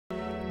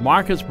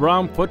Marcus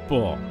Brom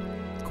football.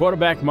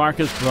 Quarterback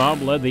Marcus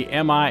Brom led the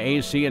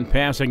MIAC in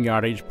passing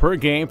yardage per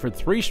game for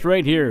 3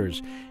 straight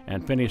years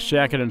and finished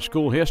second in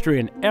school history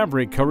in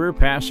every career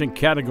passing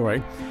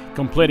category,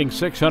 completing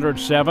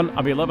 607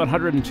 of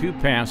 1,102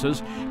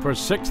 passes for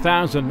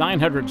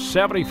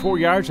 6,974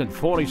 yards and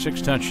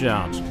 46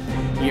 touchdowns.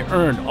 He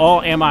earned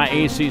all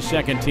MIAC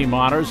second-team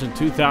honors in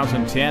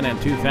 2010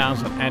 and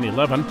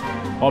 2011,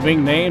 while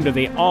being named to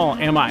the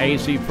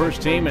All-MIAC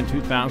first team in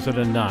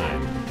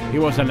 2009. He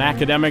was an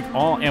academic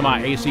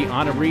All-MIAC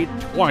honoree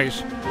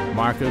twice.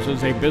 Marcus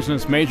is a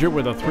business major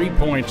with a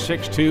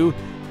 3.62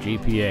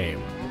 GPA.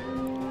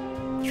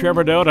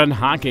 Trevor Doden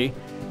hockey.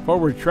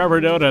 Forward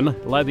Trevor Doden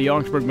led the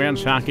Augsburg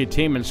men's hockey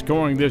team in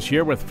scoring this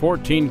year with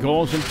 14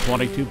 goals and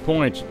 22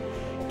 points,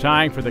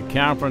 tying for the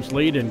conference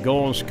lead in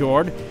goals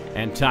scored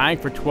and tying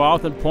for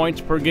 12th in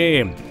points per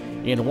game.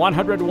 In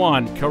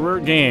 101 career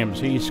games,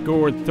 he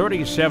scored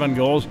 37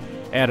 goals,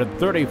 added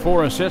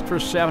 34 assists for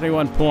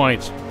 71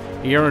 points.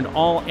 He earned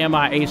all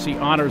MIAC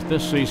honors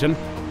this season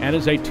and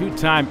is a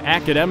 2-time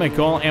academic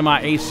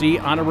All-MIAC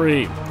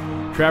honoree.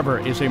 Trevor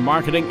is a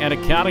marketing and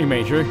accounting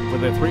major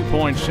with a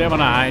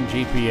 3.79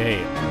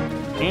 GPA.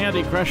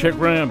 Andy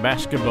Gresham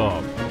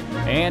basketball.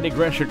 Andy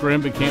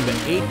Gresham became the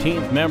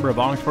 18th member of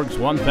Augsburg's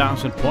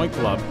 1,000-point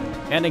club,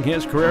 ending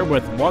his career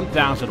with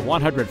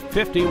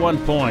 1,151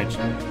 points.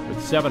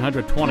 With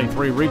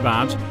 723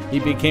 rebounds, he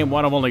became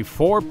one of only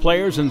 4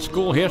 players in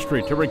school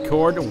history to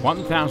record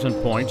 1,000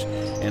 points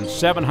and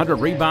 700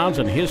 rebounds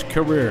in his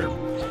career.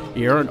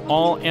 He earned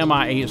all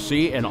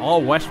MIAC and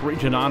all West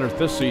Region honors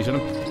this season,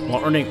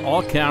 while earning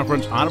all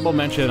conference honorable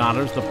mention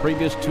honors the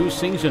previous 2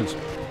 seasons.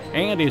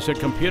 And he's a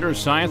computer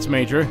science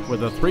major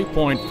with a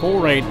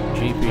 3.48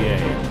 GPA.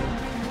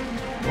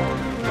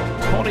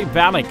 Tony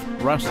Valek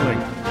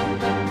wrestling.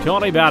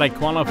 Tony Valek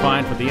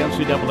qualified for the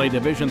NCAA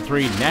Division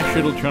III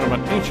National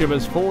Tournament each of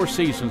his 4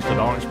 seasons at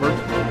Augsburg,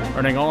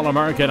 earning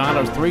All-American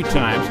honors 3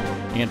 times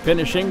and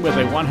finishing with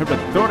a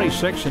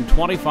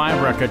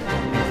 136-25 record,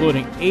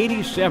 including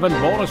 87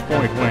 bonus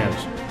point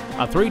wins.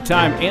 A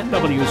 3-time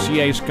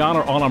NWCA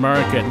Scholar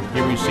All-American, he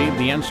received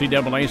the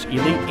NCAA's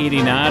Elite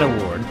 89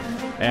 award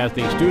as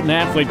the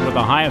student-athlete with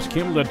the highest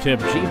cumulative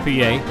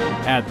GPA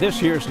at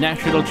this year's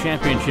national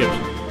championships.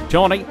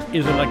 Tony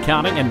is an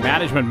accounting and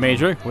management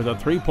major with a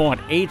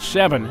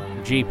 3.87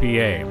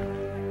 GPA.